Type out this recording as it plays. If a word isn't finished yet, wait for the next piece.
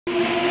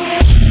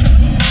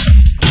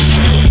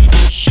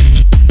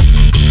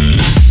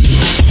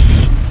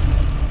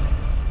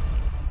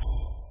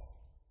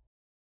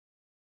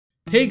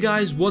Hey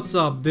guys, what's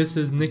up? This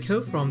is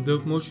Nikhil from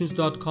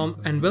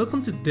dopemotions.com and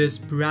welcome to this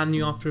brand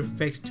new After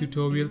Effects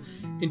tutorial.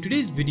 In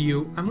today's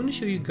video, I'm going to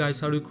show you guys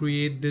how to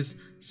create this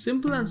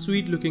simple and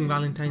sweet looking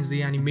Valentine's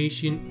Day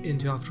animation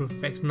into After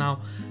Effects.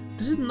 Now,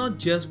 this is not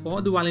just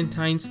for the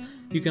Valentines,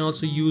 you can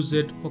also use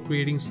it for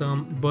creating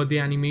some birthday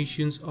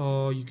animations,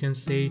 or you can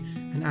say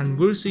an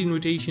anniversary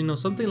invitation or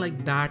something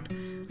like that.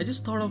 I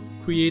just thought of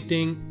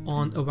creating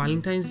on a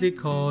Valentine's Day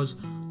cause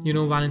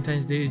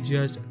Valentine's Day is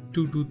just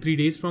 2 to 3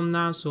 days from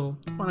now, so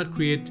why not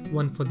create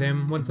one for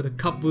them, one for the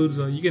couples,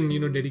 or you can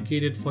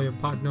dedicate it for your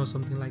partner or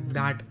something like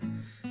that.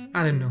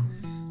 I don't know.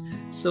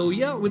 So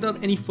yeah,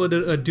 without any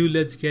further ado,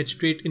 let's get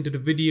straight into the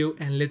video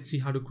and let's see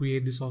how to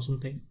create this awesome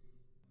thing.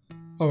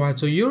 Alright,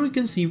 so here you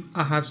can see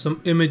I have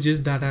some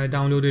images that I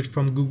downloaded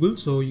from Google,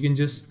 so you can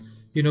just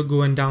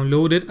go and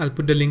download it. I'll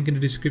put the link in the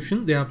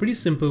description. They are pretty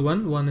simple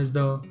one is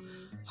the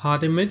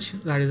heart image,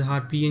 that is a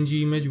heart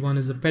PNG image. One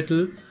is a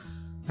petal.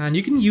 And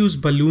you can use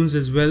balloons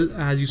as well,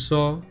 as you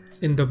saw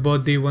in the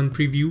birthday one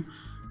preview.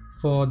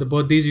 For the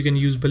birthdays you can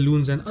use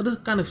balloons and other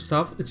kind of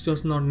stuff, it's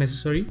just not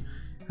necessary.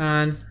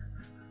 And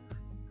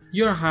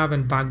you have a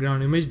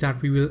background image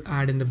that we will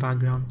add in the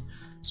background.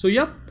 So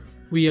yep,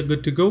 we are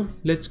good to go.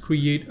 Let's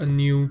create a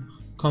new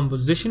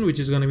composition which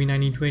is going to be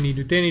 1920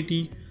 to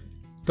 1080,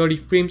 30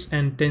 frames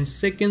and 10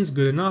 seconds,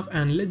 good enough.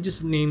 And let's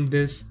just name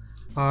this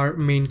our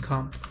main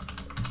comp.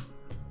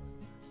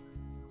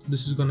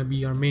 This is going to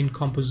be our main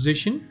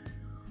composition.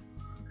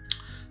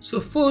 So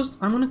first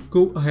I'm going to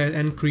go ahead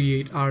and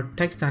create our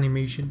text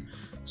animation.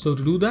 So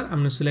to do that, I'm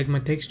going to select my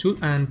text tool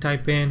and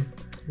type in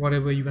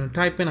whatever you're going to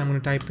type in. I'm going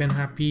to type in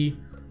Happy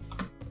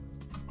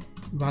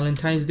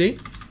Valentine's Day.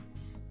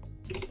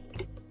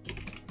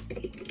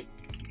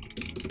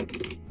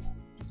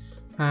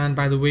 And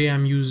by the way,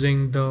 I'm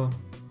using the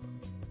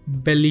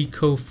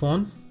Bellico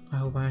font. I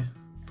hope I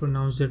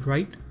pronounced it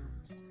right.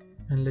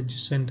 And let's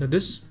just enter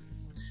this.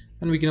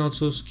 And we can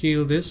also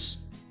scale this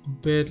a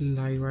bit,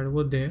 like right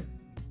over there,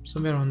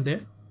 somewhere on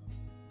there.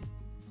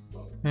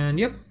 And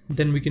yep,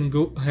 then we can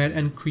go ahead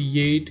and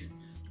create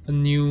a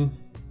new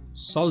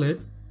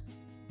solid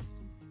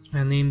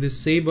and name this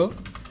Saber.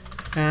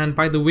 And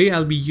by the way,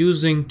 I'll be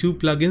using two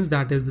plugins,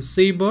 that is the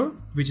Saber,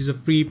 which is a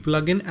free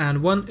plugin,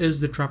 and one is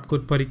the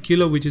Trapcode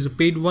Particular, which is a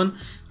paid one.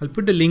 I'll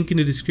put the link in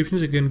the description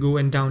so you can go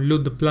and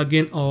download the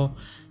plugin, or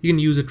you can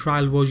use a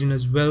trial version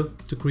as well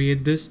to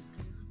create this.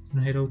 I'm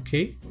gonna hit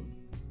OK,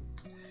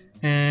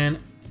 and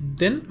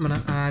then I'm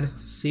gonna add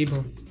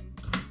Saber.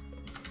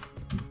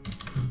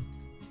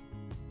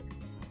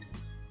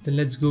 Then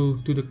let's go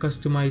to the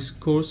customize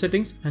core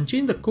settings and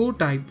change the core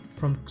type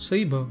from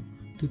Saber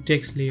to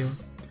text layer.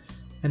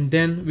 And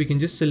then we can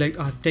just select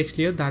our text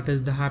layer, that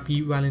is the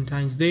Happy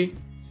Valentine's Day.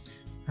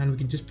 And we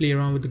can just play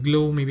around with the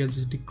glow. Maybe I'll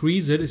just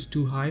decrease it, it's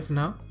too high for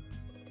now.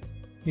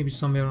 Maybe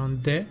somewhere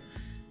around there.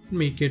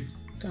 Make it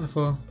kind of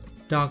a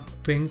dark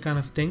pink kind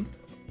of thing.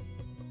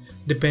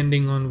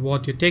 Depending on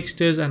what your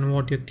text is and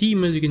what your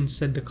theme is, you can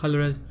set the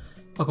color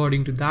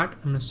according to that.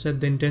 I'm going to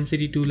set the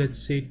intensity to, let's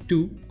say,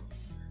 2.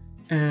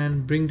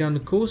 And bring down the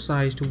core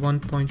size to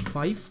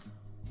 1.5.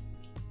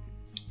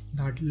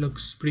 That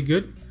looks pretty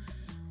good.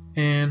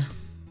 And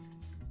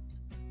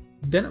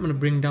then I'm going to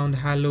bring down the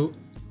halo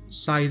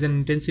size and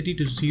intensity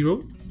to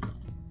 0.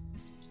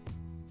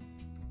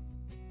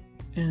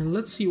 And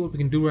let's see what we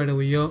can do right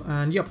over here.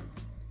 And yep,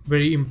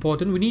 very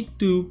important, we need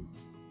to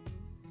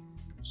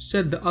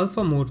set the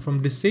alpha mode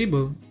from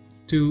disable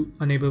to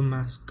enable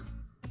mask,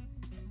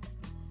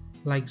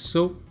 like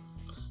so.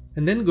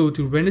 And then go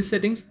to render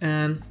settings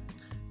and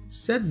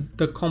set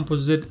the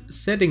composite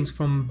settings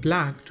from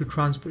black to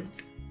transparent,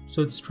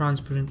 so it's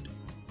transparent,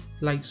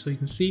 like so, you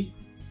can see.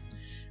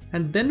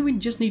 And then we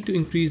just need to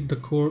increase the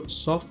core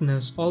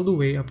softness all the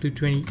way up to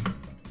 20.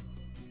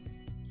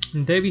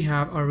 And there we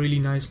have our really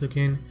nice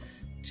looking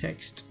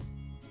text.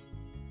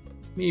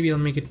 Maybe I'll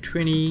make it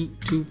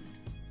 22,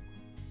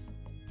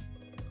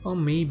 or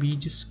maybe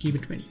just keep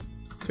it 20.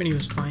 20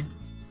 was fine.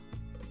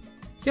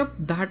 Yep,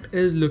 that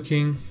is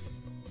looking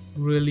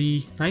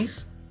really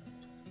nice.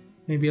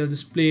 Maybe I'll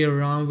just play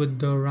around with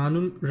the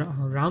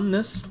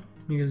roundness.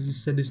 Maybe I'll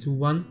just set this to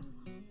 1.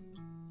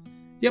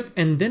 Yep,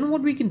 and then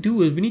what we can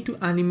do is we need to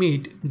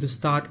animate the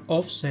start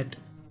offset.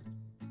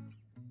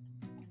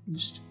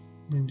 Just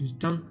bring this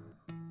down.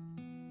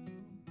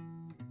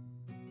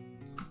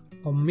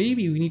 Or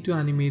maybe we need to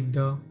animate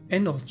the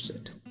end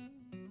offset.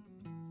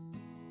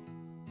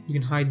 You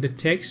can hide the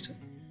text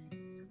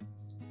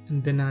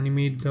and then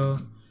animate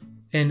the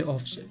end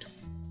offset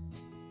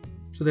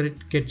so that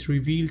it gets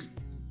revealed,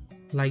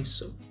 like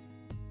so.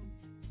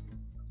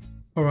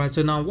 Alright,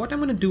 so now what I'm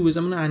going to do is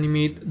I'm going to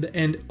animate the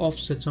end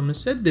offset. So I'm going to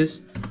set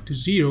this to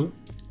 0,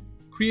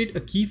 create a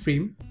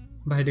keyframe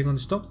by hitting on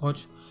the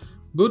stopwatch,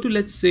 go to,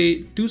 let's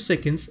say, 2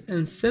 seconds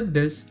and set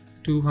this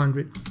to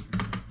 100.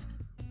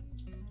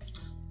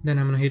 Then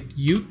I'm going to hit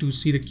U to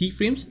see the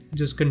keyframes,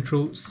 just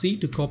Ctrl C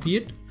to copy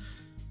it,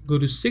 go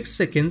to 6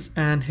 seconds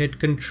and hit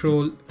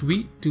Ctrl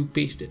V to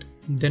paste it.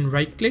 Then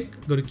right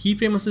click, go to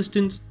keyframe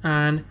assistance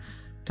and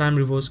time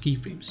reverse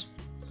keyframes.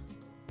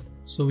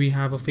 So we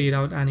have a fade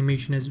out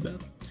animation as well.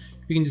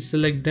 We can just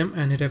select them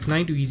and hit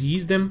F9 to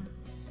ease them.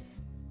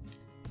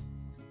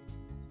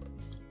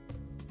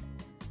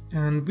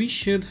 And we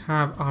should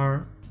have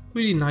our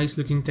really nice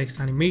looking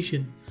text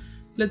animation.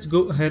 Let's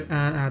go ahead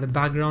and add a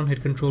background,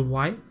 hit Ctrl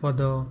Y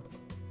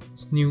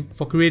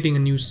for creating a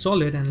new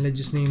solid, and let's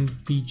just name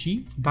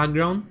BG for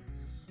background.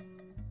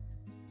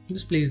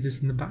 Just place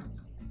this in the back.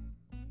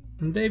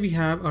 And there we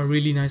have a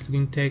really nice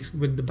looking text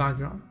with the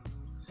background.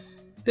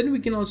 Then we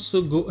can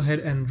also go ahead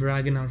and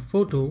drag in our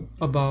photo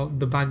above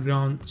the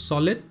background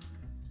solid.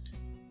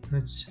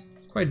 And it's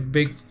quite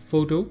big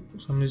photo,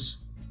 so I'm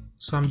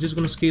just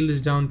going to scale this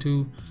down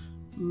to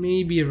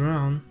maybe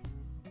around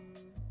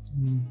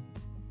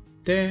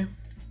there,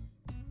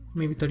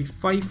 maybe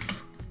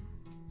 35.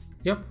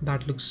 Yep,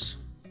 that looks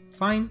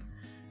fine.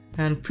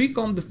 And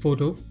pre-comp the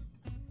photo.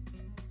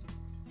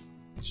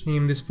 Just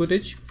name this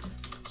footage,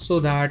 so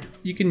that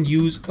you can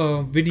use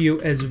a video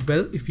as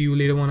well if you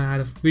later want to add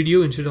a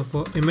video instead of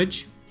an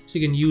image, so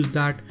you can use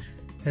that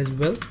as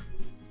well.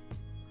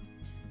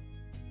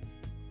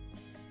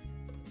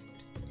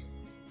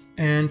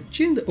 And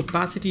change the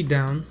opacity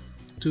down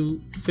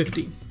to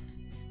 50.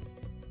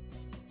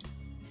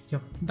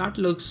 Yep, that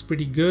looks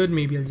pretty good.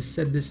 Maybe I'll just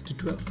set this to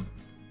 12.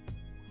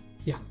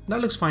 Yeah,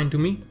 that looks fine to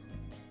me.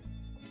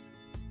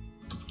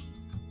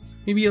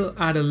 Maybe I'll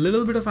add a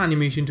little bit of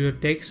animation to the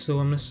text, so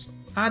I'm going to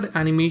add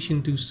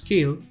animation to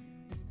scale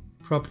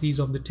properties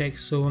of the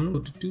text. So I'm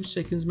going to go to 2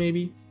 seconds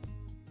maybe.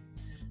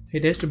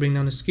 Hit S to bring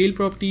down the scale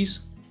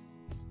properties.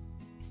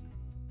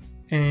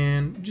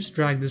 And just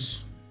drag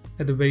this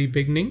at the very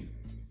beginning.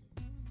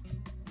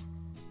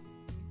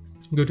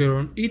 Go to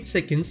around 8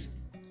 seconds.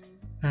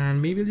 And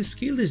maybe I'll just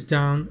scale this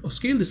down or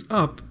scale this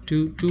up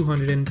to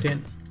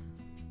 210.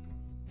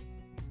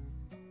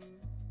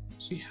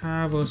 We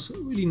have a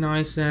really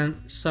nice and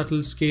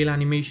subtle scale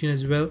animation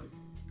as well.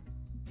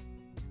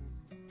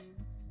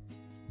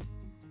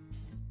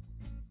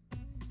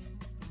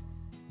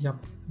 Yep,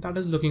 that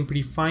is looking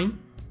pretty fine.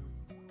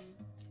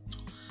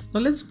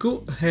 Now let's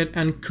go ahead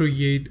and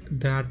create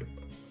that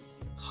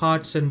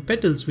hearts and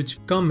petals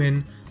which come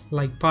in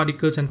like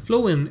particles and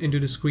flow into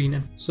the screen.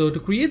 And so to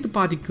create the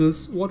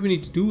particles, what we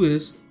need to do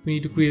is we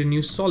need to create a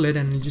new solid,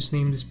 and we'll just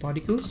name this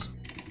particles.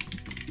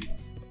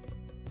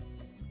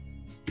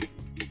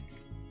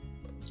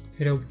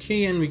 Hit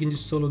OK, and we can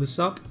just solo this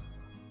up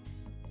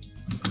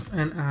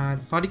and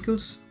add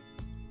particles.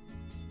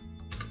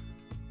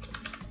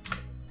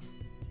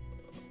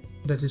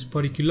 That is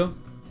particular.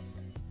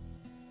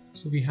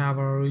 So we have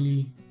our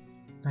really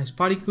nice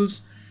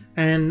particles.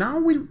 And now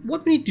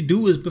what we need to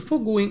do is, before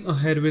going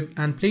ahead with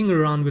and playing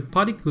around with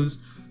particles,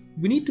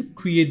 we need to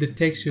create the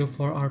texture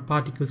for our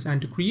particles.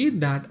 And to create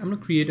that, I'm going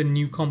to create a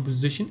new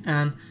composition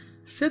and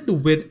set the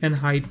width and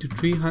height to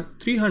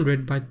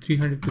 300 by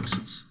 300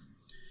 pixels.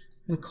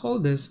 And call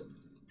this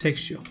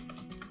texture.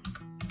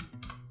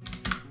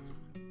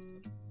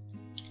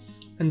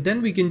 And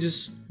then we can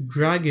just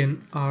drag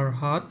in our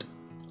heart,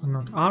 or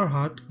not our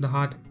heart, the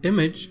heart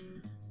image.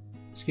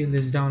 Scale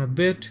this down a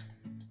bit,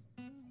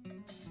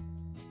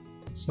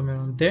 somewhere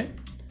around there.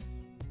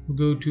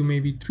 Go to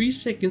maybe 3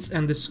 seconds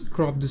and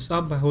crop this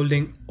up by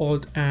holding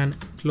Alt and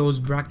close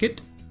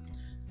bracket.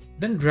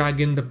 Then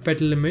drag in the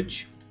petal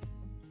image,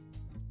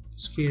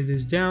 scale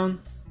this down,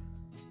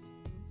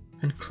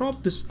 and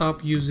crop this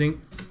up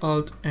using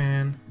Alt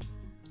and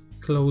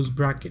close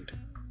bracket.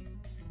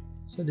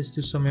 Set this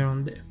to somewhere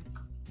on there.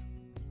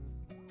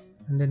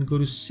 And then go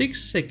to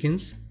 6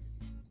 seconds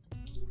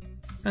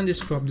and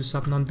just crop this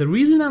up. Now the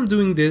reason I'm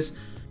doing this,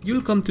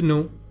 you'll come to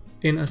know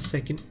in a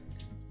second.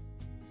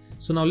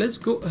 So now let's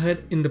go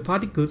ahead in the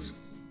particles.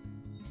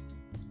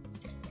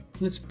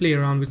 Let's play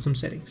around with some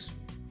settings.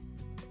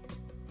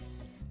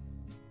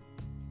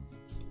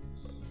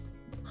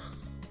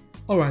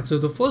 Alright, so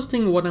the first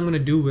thing what I'm going to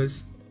do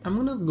is I'm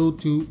going to go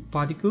to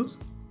particles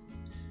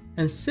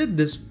and set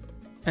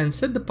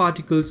the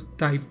particles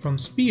type from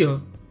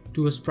sphere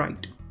to a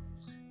sprite.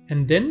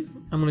 And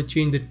then I'm going to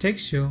change the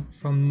texture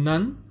from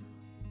none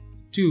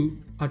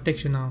to a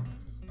texture. Now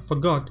I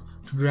forgot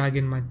to drag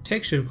in my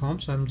texture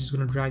comp, so I'm just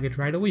going to drag it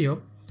right over here,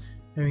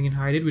 and we can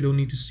hide it, we don't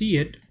need to see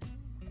it.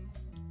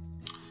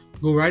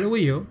 Go right over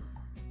here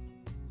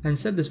and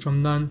set this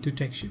from none to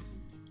texture.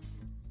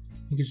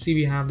 You can see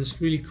we have this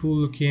really cool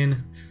looking,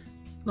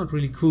 not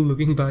really cool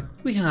looking, but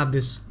we have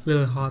this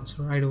little hearts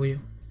right over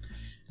here.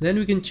 Then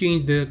we can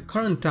change the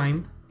current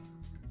time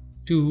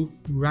to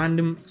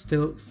random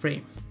still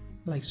frame,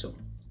 like so.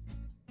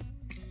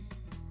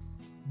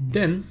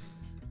 Then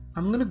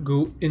I'm gonna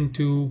go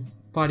into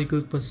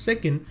particles per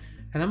second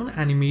and I'm gonna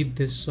animate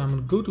this. So I'm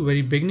gonna go to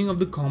very beginning of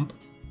the comp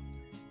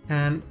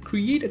and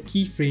create a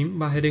keyframe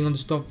by hitting on the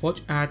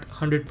stopwatch at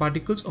 100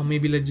 particles, or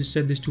maybe let's just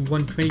set this to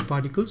 120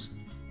 particles.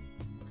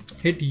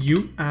 Hit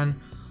U and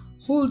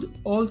hold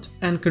Alt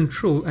and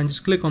Control and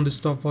just click on the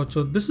stopwatch.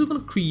 So this is going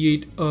to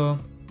create a,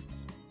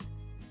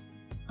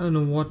 I don't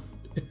know what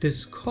it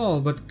is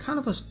called, but kind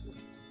of a,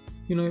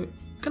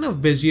 kind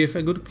of busy. If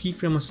I go to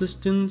keyframe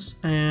assistance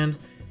and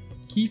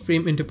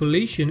keyframe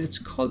interpolation. It's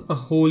called a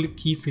hold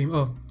keyframe.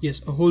 Oh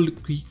yes, a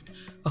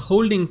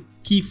holding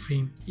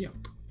keyframe. Yep.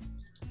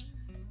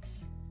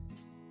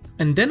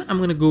 And then I'm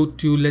gonna go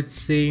to, let's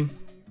say,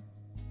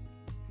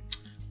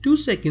 2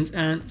 seconds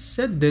and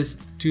set this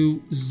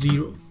to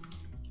 0.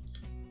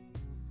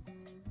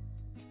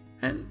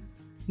 And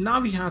now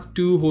we have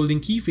two holding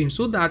keyframes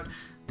so that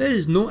there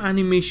is no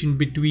animation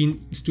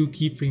between these two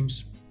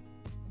keyframes.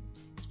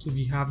 So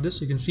we have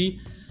this, you can see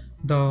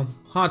the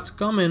hearts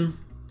come in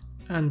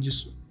and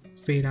just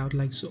fade out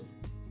like so.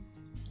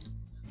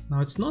 Now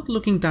it's not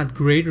looking that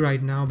great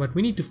right now, but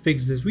we need to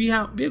fix this.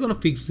 We're gonna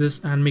fix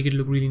this and make it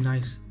look really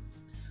nice.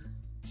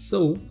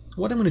 So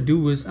what I'm gonna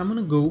do is I'm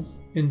gonna go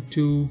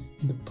into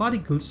the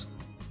particles,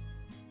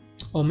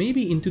 or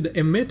maybe into the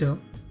emitter,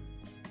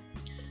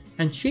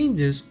 and change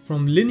this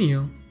from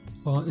linear,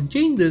 and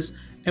change this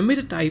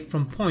emitter type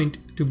from point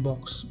to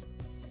box,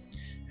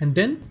 and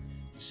then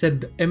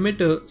set the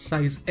emitter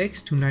size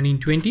X to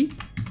 1920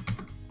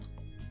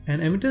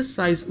 and emitter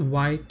size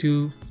Y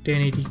to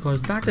 1080,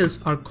 because that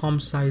is our comp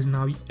size.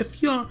 Now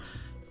if you are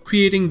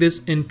creating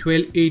this in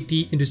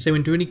 1280 into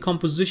 720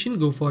 composition,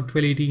 go for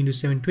 1280 into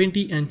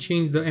 720 and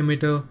change the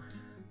emitter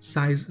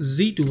size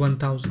Z to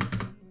 1000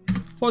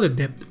 for the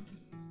depth.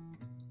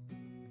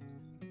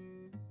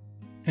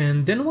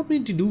 And then what we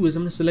need to do is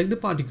I'm going to select the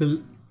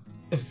particle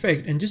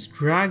effect and just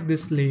drag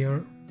this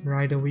layer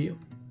right over here,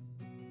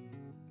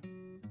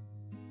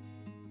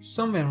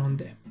 somewhere on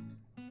there.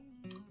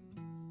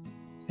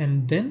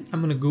 And then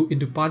I'm going to go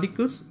into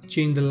particles,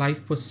 change the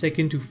life per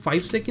second to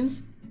 5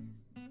 seconds,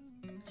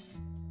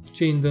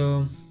 change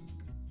the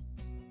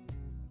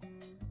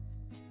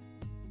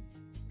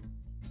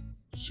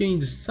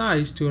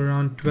size to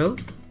around 12,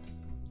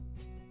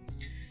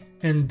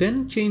 and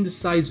then change the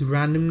size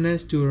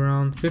randomness to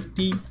around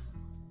 50.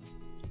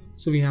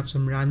 So we have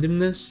some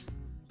randomness.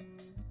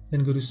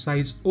 Then go to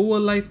size over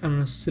life. I'm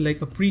going to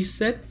select a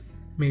preset,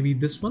 maybe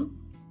this one.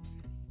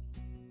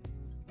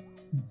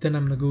 Then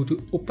I'm going to go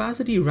to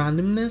opacity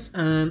randomness,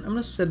 and I'm going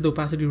to set the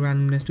opacity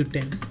randomness to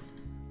 10.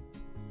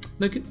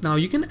 Look, now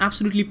you can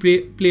absolutely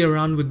play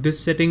around with these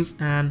settings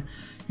and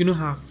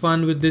have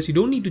fun with this. You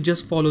don't need to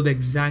just follow the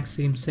exact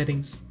same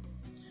settings.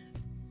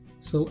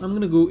 So I'm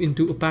gonna go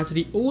into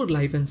opacity over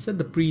life and set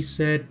the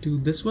preset to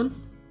this one.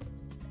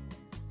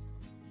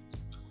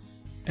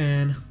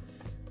 And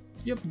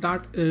yep,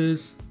 that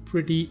is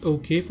pretty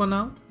okay for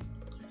now.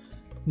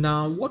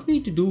 Now what we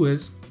need to do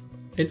is,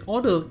 in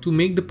order to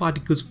make the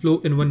particles flow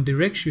in one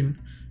direction,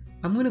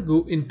 I'm gonna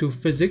go into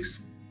physics,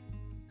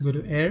 go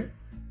to air,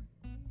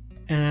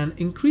 and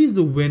increase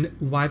the wind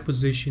Y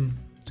position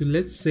to,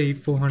 let's say,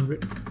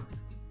 400.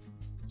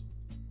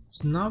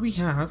 So now we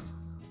have,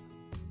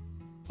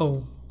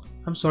 oh,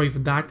 I'm sorry for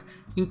that,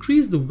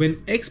 increase the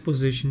wind X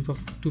position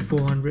to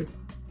 400.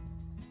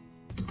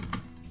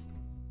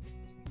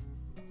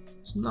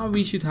 So now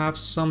we should have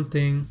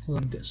something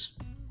like this,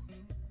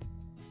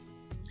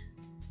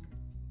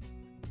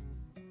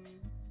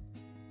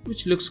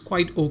 which looks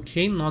quite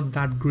okay, not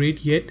that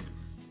great yet,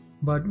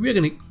 but we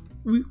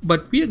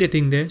are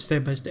getting there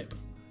step by step.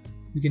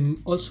 We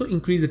can also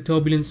increase the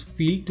turbulence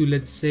field to,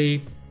 let's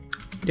say,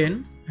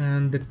 10,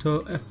 and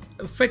the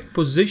effect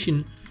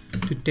position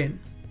to 10.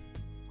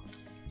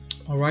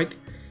 Alright,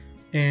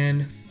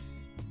 and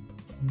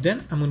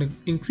then I'm going to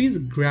increase the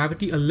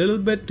gravity a little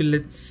bit to,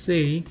 let's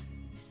say,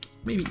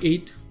 maybe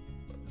 8,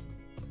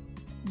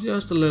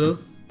 just a little.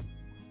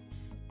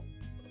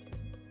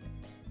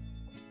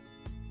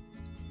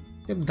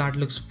 Yep, that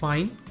looks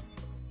fine.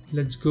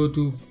 Let's go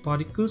to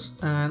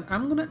particles, and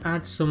I'm gonna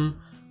add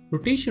some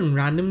rotation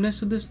randomness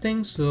to this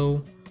thing.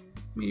 So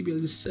maybe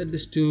I'll just set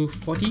this to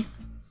 40,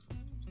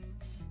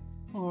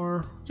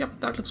 or yep,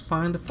 that looks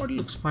fine. The 40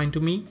 looks fine to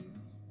me.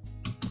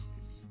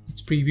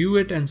 Let's preview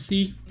it and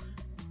see.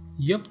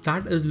 Yep,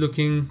 that is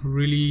looking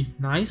really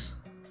nice.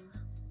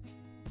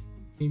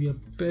 Maybe a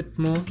bit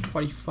more,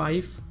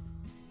 45.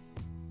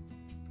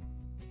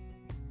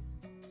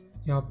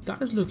 Yep,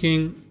 that is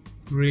looking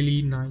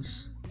really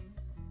nice.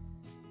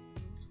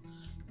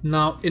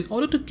 Now, in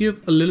order to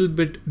give a little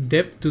bit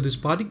depth to these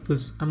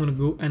particles, I'm going to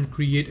go and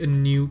create a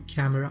new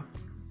camera.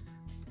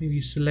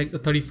 Maybe select a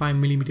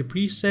 35mm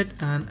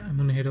preset, and I'm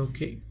going to hit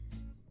OK.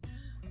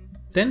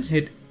 Then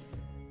hit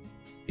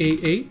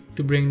AA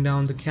to bring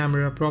down the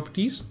camera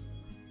properties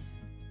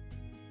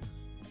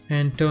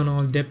and turn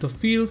on depth of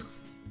field.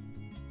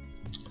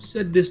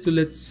 Set this to,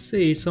 let's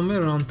say,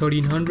 somewhere around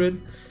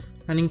 1300,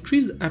 and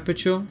increase the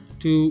aperture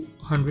to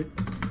 100.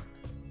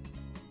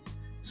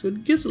 So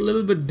it gives a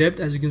little bit depth,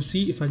 as you can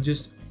see. If I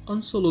just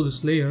unsolo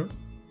this layer,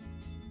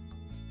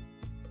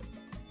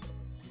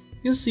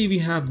 you can see we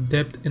have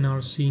depth in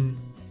our scene.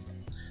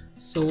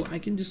 So I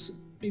can just,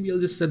 maybe I'll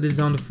just set this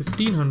down to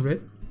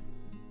 1500.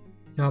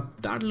 Yeah,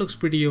 that looks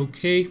pretty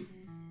okay.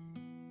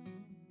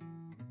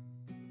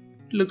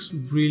 It looks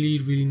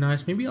really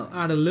nice. Maybe I'll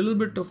add a little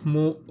bit of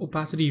more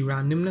opacity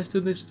randomness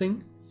to this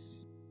thing.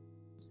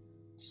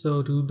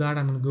 So to do that,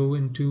 I'm gonna go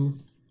into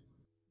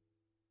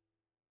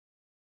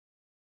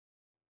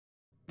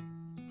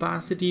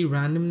opacity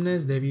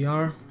randomness. There we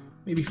are.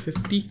 maybe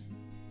 50.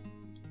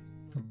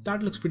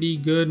 That looks pretty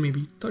good.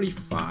 Maybe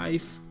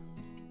 35.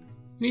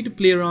 You need to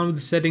play around with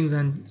the settings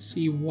and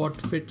see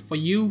what fits for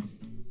you.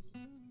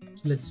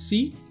 So let's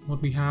see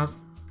what we have.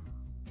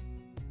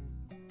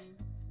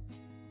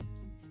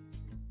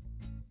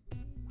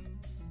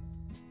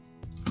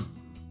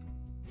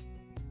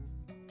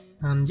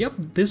 And yep,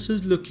 this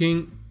is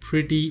looking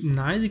pretty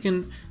nice. You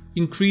can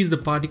increase the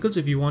particles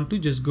if you want to.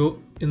 Just go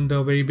in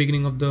the very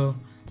beginning of the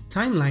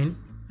timeline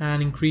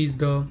and increase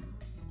the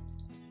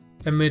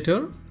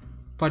emitter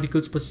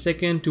particles per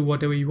second to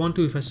whatever you want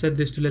to. If I set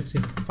this to, let's say,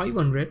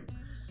 500,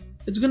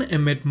 it's gonna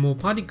emit more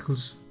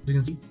particles, you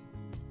can see.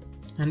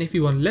 And if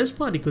you want less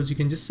particles, you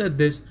can just set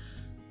this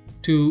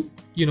to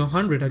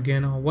 100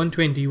 again, or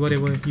 120,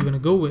 whatever you wanna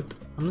go with.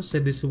 I'm gonna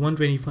set this to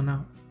 120 for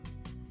now,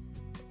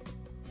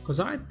 because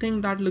I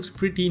think that looks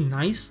pretty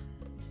nice.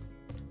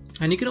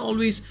 And you can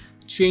always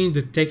change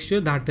the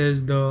texture, that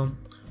is the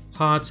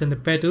hearts and the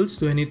petals,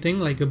 to anything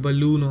like a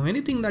balloon or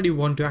anything that you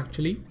want to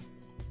actually.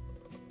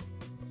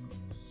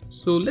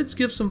 So let's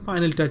give some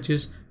final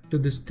touches to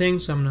this thing.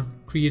 So I'm gonna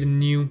create a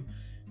new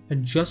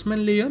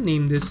adjustment layer,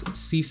 name this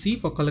CC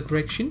for color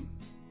correction,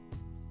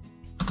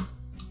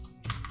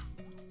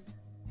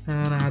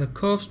 and add a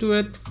curves to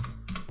it.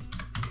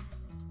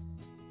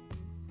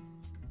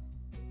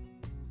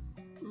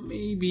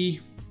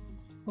 Maybe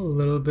a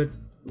little bit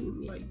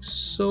like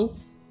so.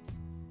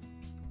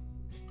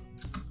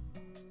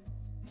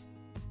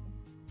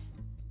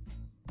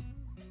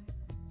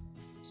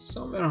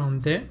 Somewhere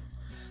around there.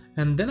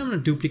 And then I'm going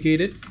to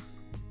duplicate it.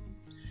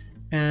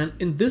 And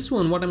in this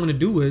one, what I'm going to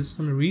do is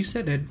I'm going to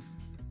reset it,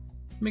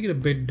 make it a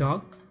bit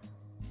dark,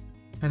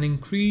 and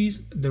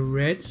increase the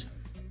reds.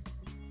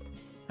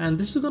 And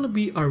this is going to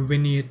be our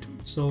vignette.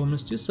 So I'm going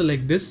to just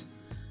select this,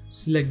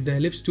 select the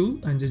ellipse tool,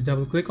 and just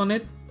double click on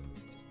it,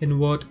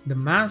 invert the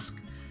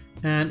mask,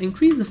 and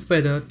increase the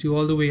feather to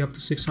all the way up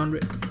to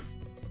 600.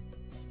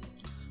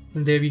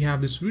 And there we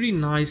have this really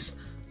nice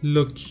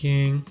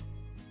looking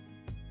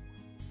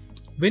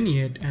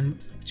vignette, and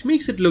which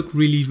makes it look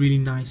really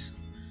nice.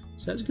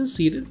 So as you can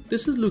see,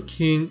 this is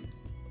looking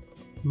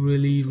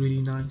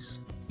really nice.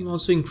 You can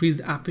also increase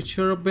the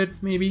aperture a bit,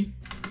 maybe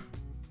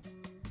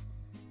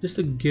just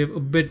to give a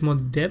bit more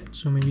depth.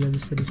 So maybe I'll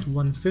just set this to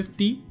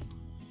 150.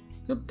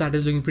 Yep, that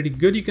is looking pretty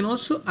good. You can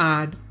also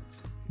add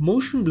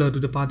motion blur to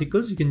the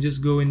particles. You can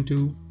just go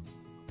into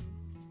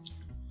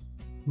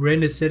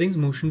render settings,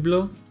 motion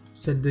blur,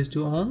 set this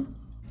to on,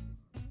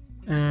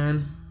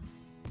 and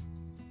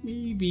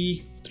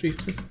maybe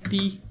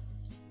 350.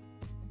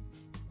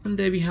 And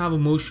there we have a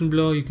motion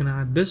blur. You can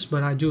add this,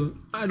 but I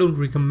don't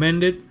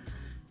recommend it.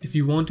 If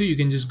you want to, you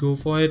can just go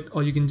for it,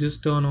 or you can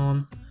just turn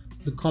on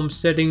the comp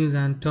settings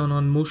and turn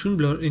on motion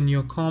blur in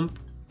your comp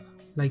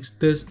like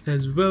this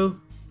as well.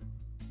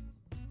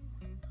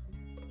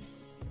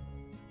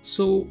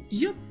 So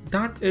yep,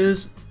 that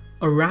is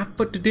a wrap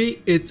for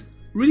today. It's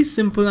really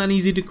simple and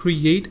easy to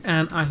create,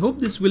 and I hope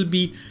this will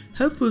be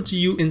helpful to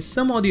you in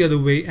some or the other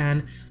way.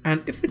 And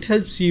if it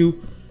helps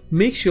you,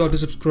 make sure to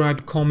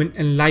subscribe, comment,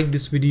 and like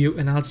this video,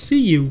 and I'll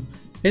see you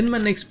in my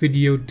next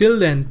video. Till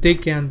then,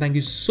 take care and thank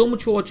you so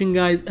much for watching,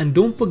 guys, and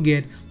don't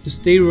forget to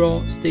stay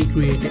raw, stay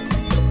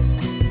creative.